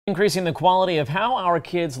Increasing the quality of how our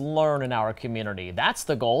kids learn in our community. That's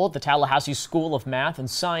the goal of the Tallahassee School of Math and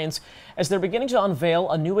Science as they're beginning to unveil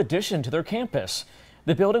a new addition to their campus.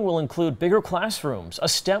 The building will include bigger classrooms, a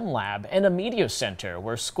STEM lab, and a media center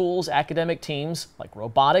where schools' academic teams like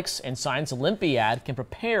robotics and science Olympiad can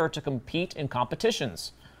prepare to compete in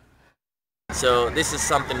competitions. So this is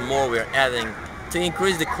something more we're adding to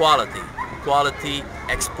increase the quality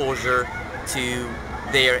exposure to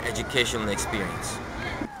their educational experience.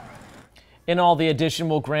 In all, the addition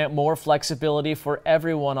will grant more flexibility for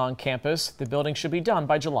everyone on campus. The building should be done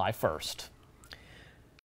by July 1st.